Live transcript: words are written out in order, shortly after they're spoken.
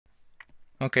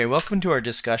Okay, welcome to our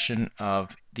discussion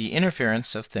of the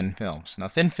interference of thin films. Now,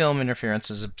 thin film interference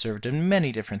is observed in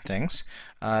many different things.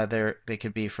 They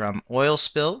could be from oil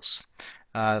spills,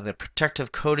 the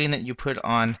protective coating that you put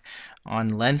on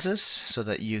lenses so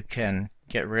that you can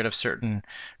get rid of certain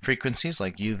frequencies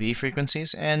like UV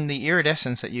frequencies, and the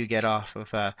iridescence that you get off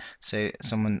of, say,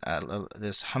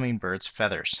 this hummingbird's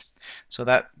feathers. So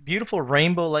that beautiful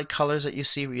rainbow-like colors that you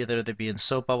see, whether they be in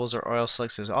soap bubbles or oil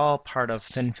slicks, is all part of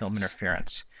thin film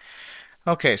interference.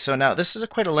 Okay, so now this is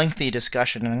quite a lengthy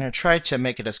discussion, and I'm going to try to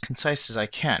make it as concise as I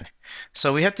can.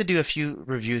 So we have to do a few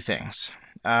review things,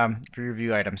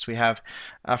 review items. We have,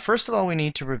 first of all, we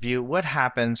need to review what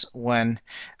happens when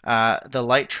the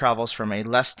light travels from a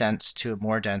less dense to a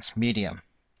more dense medium.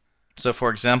 So for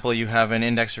example, you have an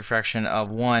index refraction of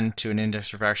 1 to an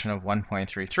index refraction of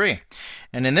 1.33.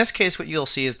 And in this case, what you'll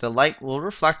see is the light will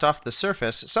reflect off the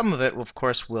surface. Some of it, of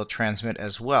course, will transmit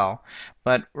as well.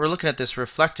 But we're looking at this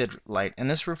reflected light. And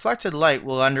this reflected light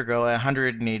will undergo a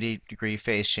 180-degree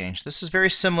phase change. This is very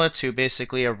similar to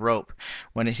basically a rope.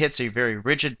 When it hits a very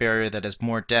rigid barrier that is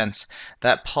more dense,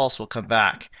 that pulse will come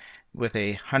back with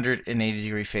a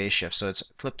 180-degree phase shift. So it's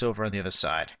flipped over on the other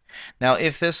side. Now,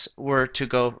 if this were to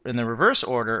go in the reverse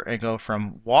order and go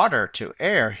from water to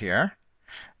air here,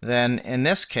 then in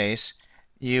this case,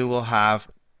 you will have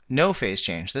no phase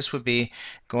change. This would be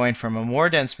going from a more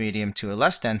dense medium to a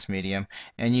less dense medium,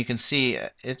 and you can see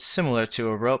it's similar to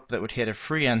a rope that would hit a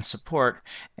free end support,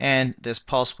 and this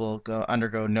pulse will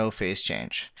undergo no phase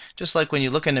change. Just like when you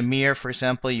look in a mirror, for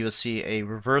example, you will see a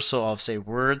reversal of, say,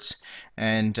 words,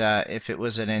 and if it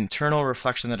was an internal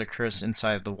reflection that occurs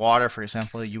inside the water, for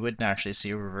example, you wouldn't actually see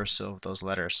a reversal of those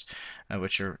letters,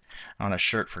 which are on a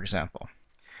shirt, for example.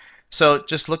 So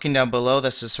just looking down below,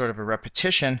 this is sort of a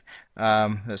repetition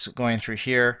that's going through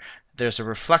here. There's a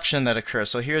reflection that occurs.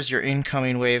 So here's your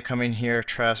incoming wave coming here,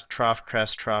 trough,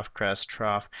 crest, trough, crest,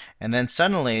 trough. And then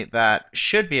suddenly that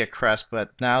should be a crest,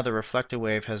 but now the reflected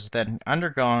wave has then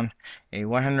undergone a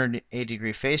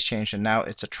 180-degree phase change, and now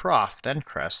it's a trough, then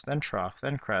crest, then trough,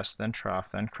 then crest, then trough,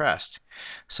 then crest.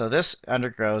 So this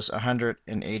undergoes a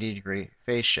 180-degree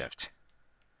phase shift.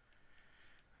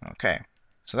 Okay.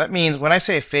 So that means when I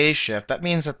say phase shift, that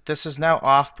means that this is now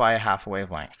off by a half a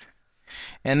wavelength.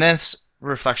 And this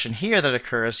reflection here that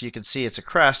occurs, you can see it's a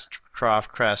crest, trough,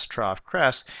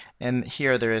 crest, and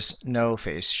here there is no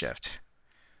phase shift.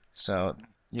 So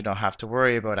you don't have to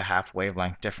worry about a half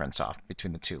wavelength difference off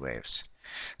between the two waves.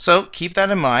 So keep that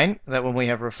in mind, that when we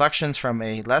have reflections from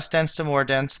a less dense to more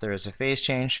dense, there is a phase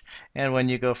change, and when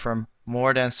you go from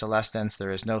more dense to less dense,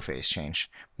 there is no phase change.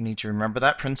 We need to remember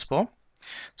that principle.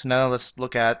 So now let's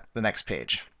look at the next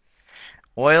page.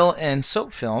 Oil and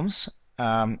soap films,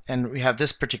 and we have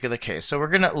this particular case. So we're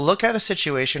going to look at a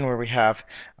situation where we have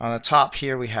on the top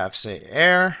here we have, say,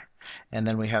 air, and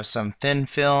then we have some thin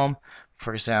film,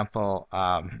 for example,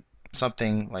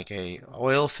 something like a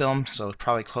oil film, so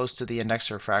probably close to the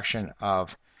index refraction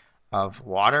of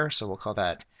water. So we'll call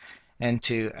that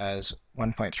N2 as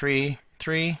 1.33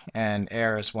 and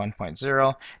air is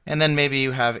 1.0, and then maybe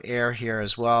you have air here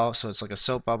as well, so it's like a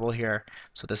soap bubble here,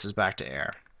 so this is back to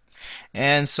air.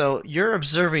 And so you're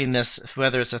observing this,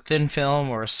 whether it's a thin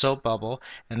film or a soap bubble,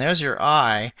 and there's your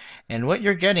eye, and what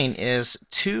you're getting is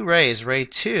two rays, ray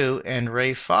 2 and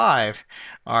ray 5,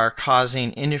 are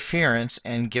causing interference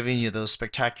and giving you those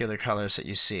spectacular colors that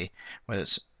you see, whether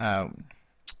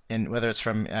it's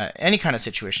from any kind of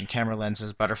situation, camera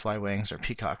lenses, butterfly wings, or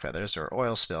peacock feathers, or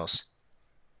oil spills.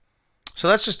 So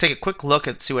let's just take a quick look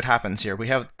and see what happens here. We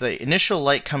have the initial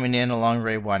light coming in along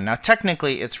ray 1. Now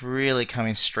technically it's really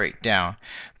coming straight down,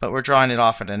 but we're drawing it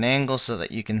off at an angle so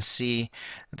that you can see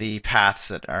the paths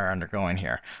that are undergoing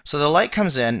here. So the light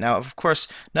comes in. Now of course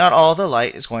not all the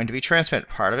light is going to be transmitted.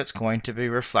 Part of it's going to be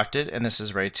reflected, and this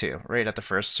is ray 2, right at the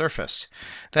first surface.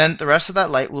 Then the rest of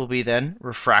that light will be then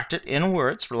refracted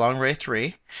inwards along ray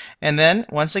 3, and then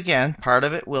once again part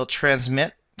of it will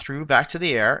transmit through back to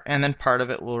the air, and then part of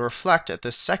it will reflect at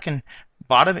the second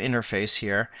bottom interface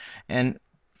here and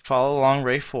follow along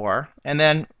ray 4, and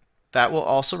then that will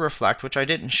also reflect, which I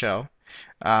didn't show,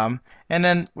 and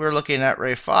then we're looking at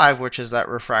ray 5, which is that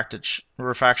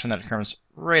refraction that occurs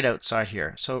right outside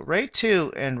here. So ray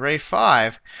 2 and ray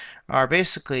 5 are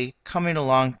basically coming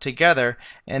along together,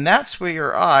 and that's where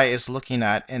your eye is looking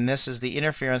at, and this is the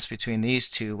interference between these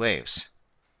two waves.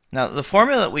 Now, the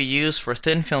formula that we use for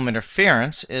thin film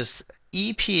interference is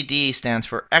EPD stands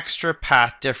for extra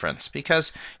path difference,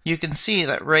 because you can see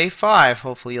that ray 5,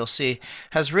 hopefully you'll see,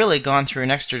 has really gone through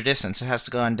an extra distance. It has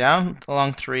gone down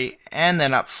along 3 and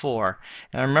then up 4.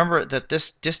 And remember that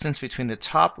this distance between the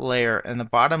top layer and the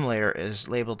bottom layer is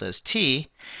labeled as T,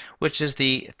 which is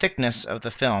the thickness of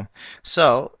the film.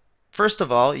 So first of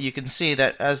all, you can see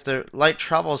that as the light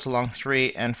travels along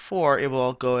 3 and 4, it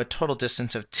will go a total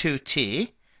distance of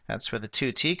 2t. That's where the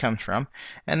 2t comes from.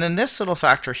 And then this little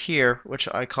factor here, which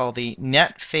I call the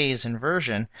net phase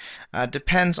inversion,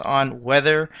 depends on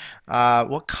whether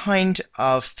what kind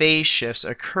of phase shifts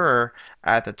occur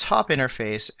at the top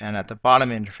interface and at the bottom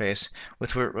interface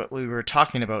with what we were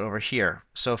talking about over here.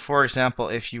 So for example,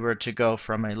 if you were to go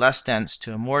from a less dense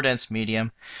to a more dense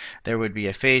medium, there would be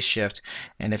a phase shift,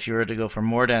 and if you were to go from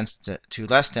more dense to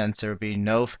less dense, there would be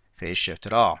no phase shift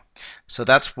at all. So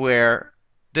that's where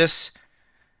this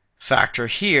factor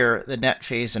here, the net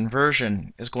phase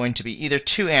inversion, is going to be either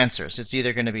two answers. It's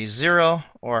either going to be 0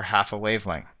 or half a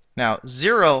wavelength. Now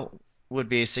 0 would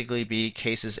basically be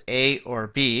cases A or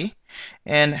B,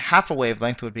 and half a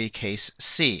wavelength would be case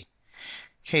C.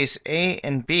 Case A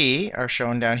and B are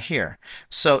shown down here.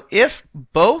 So if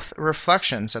both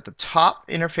reflections at the top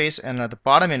interface and at the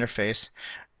bottom interface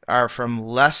are from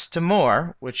less to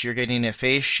more, which you're getting a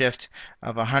phase shift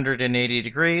of 180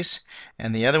 degrees,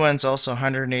 and the other one's also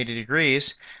 180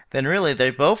 degrees, then really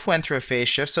they both went through a phase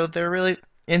shift, so they're really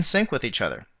in sync with each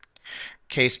other.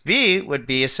 Case B would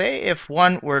be, say, if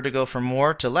one were to go from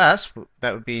more to less,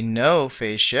 that would be no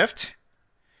phase shift.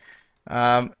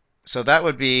 So that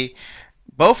would be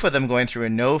both of them going through a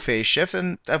no phase shift,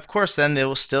 and of course then they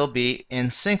will still be in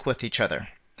sync with each other.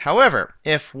 However,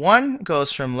 if one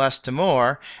goes from less to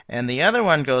more and the other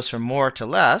one goes from more to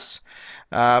less,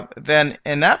 then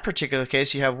in that particular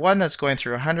case you have one that's going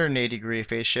through a 180 degree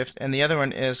phase shift and the other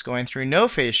one is going through no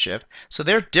phase shift, so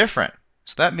they're different.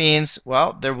 So that means,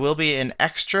 well, there will be an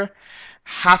extra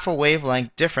half a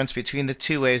wavelength difference between the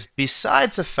two waves,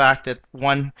 besides the fact that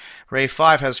one ray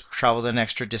 5 has traveled an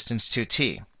extra distance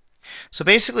 2t. So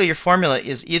basically your formula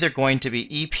is either going to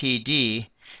be EPD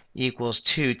equals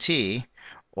 2t,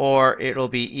 or it'll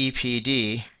be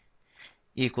EPD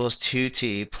equals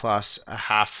 2t plus a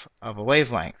half of a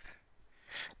wavelength.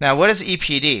 Now what is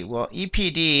EPD? Well,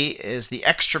 EPD is the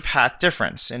extra path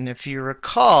difference, and if you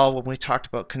recall when we talked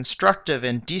about constructive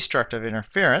and destructive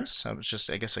interference, I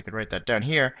guess I could write that down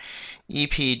here,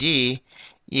 EPD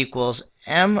equals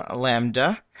m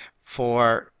lambda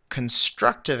for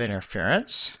constructive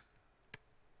interference,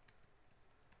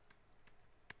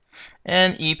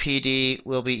 and EPD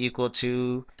will be equal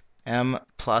to m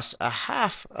plus a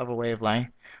half of a wavelength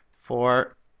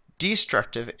for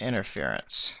destructive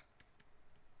interference.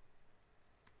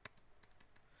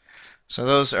 So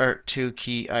those are two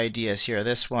key ideas here,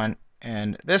 this one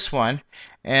and this one.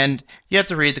 And you have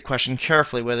to read the question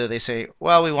carefully, whether they say,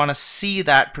 well, we want to see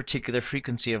that particular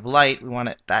frequency of light, we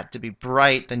want that to be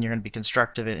bright, then you're going to be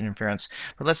constructive interference.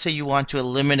 But let's say you want to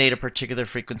eliminate a particular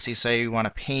frequency, say you want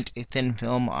to paint a thin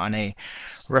film on a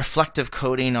reflective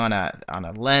coating on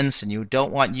a lens, and you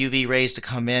don't want UV rays to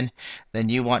come in, then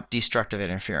you want destructive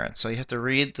interference. So you have to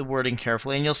read the wording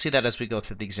carefully, and you'll see that as we go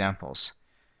through the examples.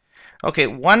 Okay,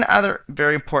 one other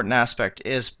very important aspect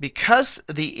is because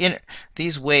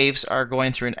these waves are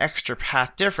going through an extra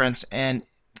path difference, and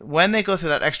when they go through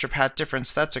that extra path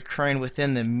difference that's occurring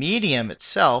within the medium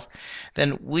itself,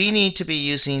 then we need to be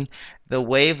using the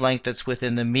wavelength that's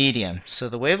within the medium. So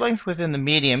the wavelength within the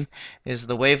medium is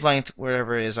the wavelength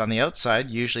wherever it is on the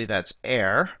outside, usually that's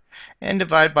air, and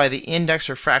divide by the index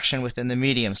refraction within the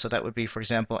medium. So that would be, for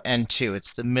example, N2.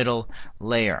 It's the middle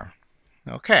layer.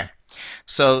 Okay.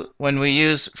 So when we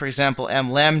use, for example,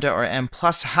 m lambda or m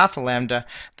plus half a lambda,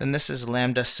 then this is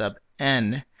lambda sub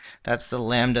n. That's the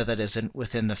lambda that is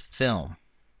within the film.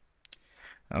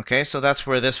 Okay, so that's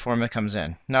where this formula comes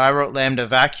in. Now I wrote lambda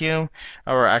vacuum,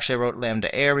 or actually I wrote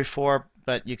lambda air before,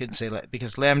 but you can say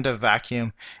because lambda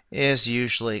vacuum is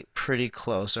usually pretty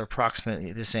close or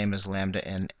approximately the same as lambda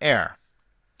in air.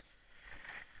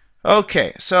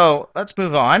 Okay, so let's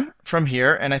move on from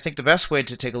here, and I think the best way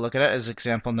to take a look at it is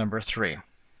example number 3.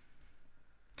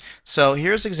 So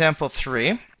here's example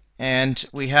 3, and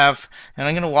we have, and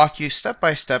I'm going to walk you step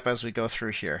by step as we go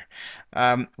through here.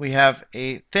 We have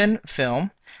a thin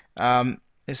film.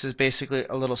 This is basically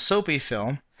a little soapy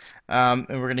film, and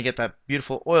we're going to get that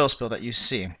beautiful oil spill that you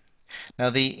see. Now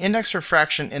the index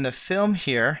refraction in the film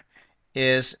here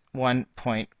is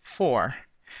 1.4.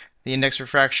 The index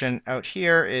refraction out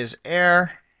here is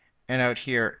air, and out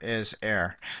here is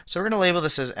air. So we're going to label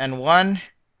this as N1,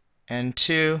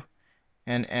 N2,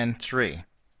 and N3.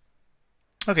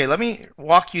 Okay, let me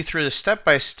walk you through this step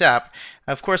by step.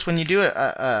 Of course, when you do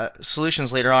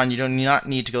solutions later on, you do not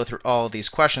need to go through all of these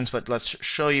questions, but let's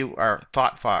show you our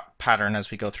thought pattern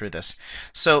as we go through this.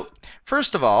 So,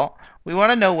 first of all, we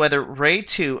want to know whether ray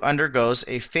 2 undergoes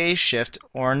a phase shift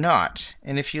or not.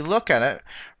 And if you look at it,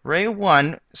 ray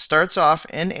 1 starts off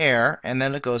in air, and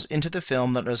then it goes into the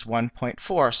film that is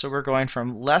 1.4. So we're going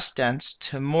from less dense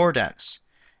to more dense.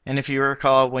 And if you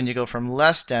recall, when you go from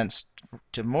less dense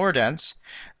to more dense,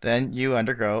 then you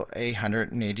undergo a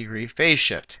 180-degree phase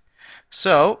shift.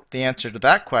 So the answer to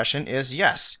that question is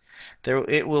yes.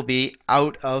 It will be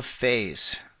out of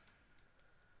phase.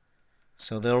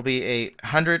 So there will be a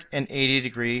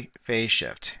 180-degree phase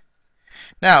shift.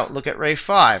 Now look at ray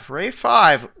 5. Ray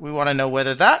 5, we want to know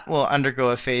whether that will undergo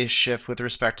a phase shift with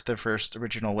respect to the first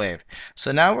original wave.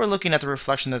 So now we're looking at the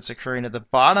reflection that's occurring at the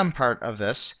bottom part of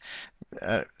this.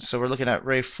 So we're looking at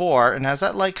ray 4, and as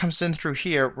that light comes in through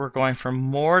here, we're going from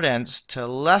more dense to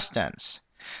less dense.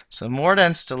 So more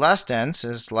dense to less dense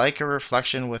is like a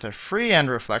reflection with a free end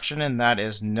reflection, and that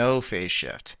is no phase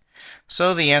shift.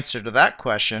 So the answer to that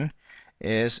question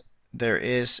is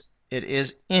it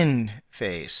is in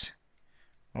phase,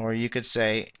 or you could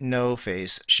say no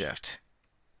phase shift.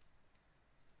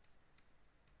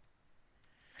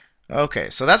 Okay,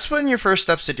 so that's one of your first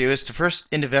steps to do, is to first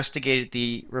investigate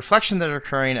the reflection that are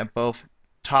occurring at both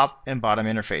top and bottom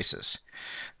interfaces.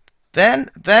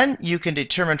 Then you can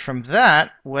determine from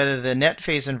that whether the net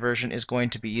phase inversion is going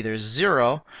to be either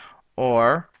 0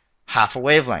 or half a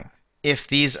wavelength. If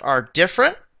these are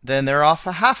different, then they're off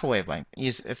a half a wavelength.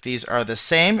 If these are the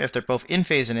same, if they're both in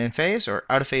phase and in phase, or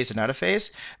out of phase and out of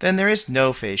phase, then there is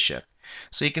no phase shift.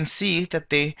 So you can see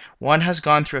that one has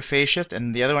gone through a phase shift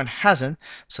and the other one hasn't,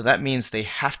 so that means they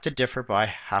have to differ by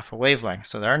half a wavelength.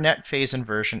 So our net phase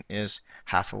inversion is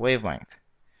half a wavelength.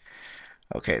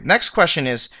 Okay, next question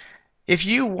is, if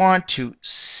you want to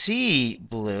see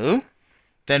blue,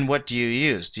 then what do you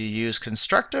use? Do you use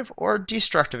constructive or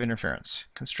destructive interference?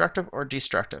 Constructive or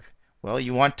destructive? Well,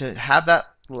 you want to have that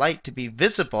light to be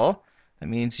visible. That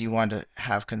means you want to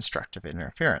have constructive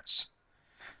interference.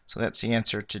 So that's the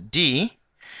answer to D.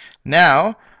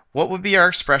 Now, what would be our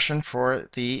expression for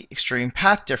the extreme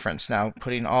path difference? Now,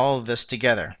 putting all of this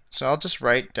together. So I'll just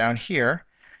write down here,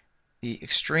 the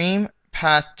extreme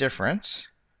path difference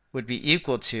would be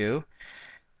equal to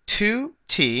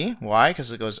 2t. Why?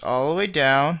 Because it goes all the way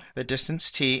down the distance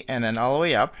t and then all the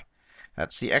way up.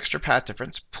 That's the extra path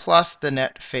difference, plus the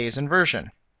net phase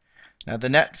inversion. Now the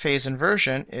net phase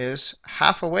inversion is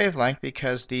half a wavelength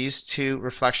because these two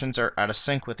reflections are out of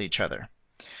sync with each other.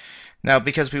 Now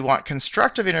because we want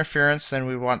constructive interference, then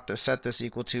we want to set this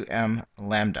equal to m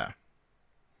lambda.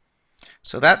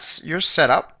 So that's your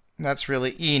setup. That's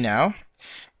really E now.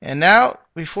 And now,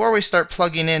 before we start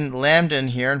plugging in lambda in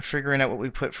here and figuring out what we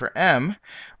put for m,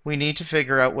 we need to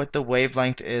figure out what the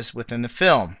wavelength is within the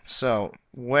film. So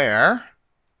where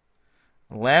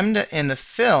lambda in the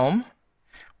film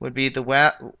would be the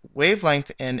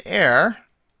wavelength in air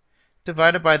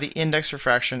divided by the index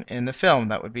refraction in the film.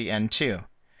 That would be N2.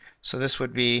 So this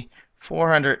would be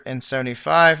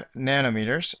 475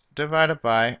 nanometers divided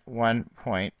by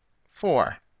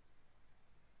 1.4.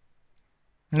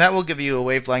 And that will give you a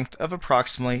wavelength of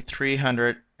approximately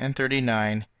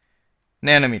 339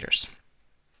 nanometers.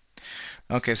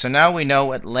 Okay, so now we know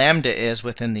what lambda is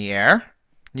within the air.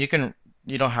 You don't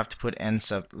have to put n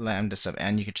sub lambda sub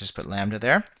n, you could just put lambda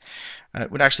there.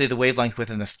 It would actually be the wavelength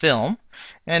within the film.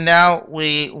 And now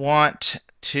we want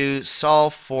to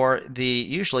solve for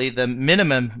usually the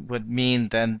minimum would mean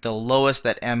then the lowest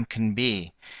that m can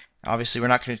be. Obviously we're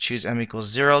not going to choose m equals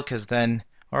 0 because then,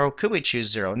 or could we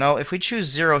choose 0? No, if we choose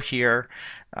 0 here,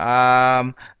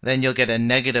 then you'll get a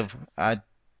negative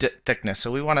thickness.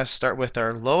 So we want to start with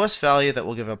our lowest value that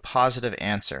will give a positive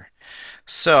answer.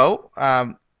 So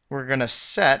we're going to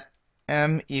set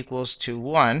m equals to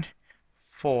 1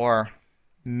 for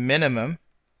minimum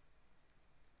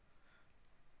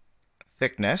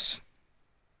thickness.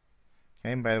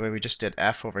 Okay, and by the way, we just did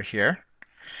f over here.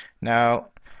 Now,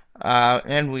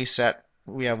 and we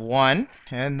have 1,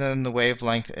 and then the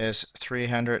wavelength is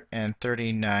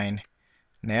 339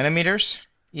 nanometers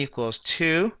equals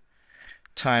 2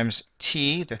 times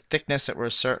t, the thickness that we're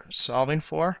solving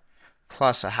for,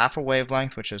 plus a half a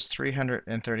wavelength, which is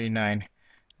 339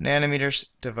 nanometers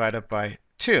divided by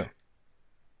 2.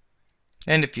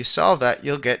 And if you solve that,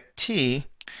 you'll get t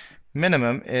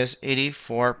minimum is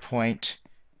 84.8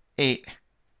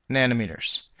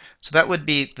 nanometers. So that would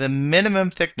be the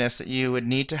minimum thickness that you would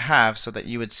need to have so that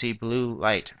you would see blue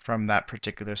light from that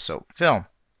particular soap film.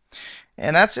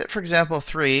 And that's it for example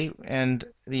 3 and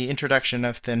the introduction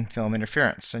of thin film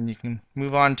interference. And you can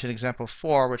move on to example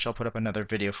 4, which I'll put up another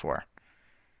video for.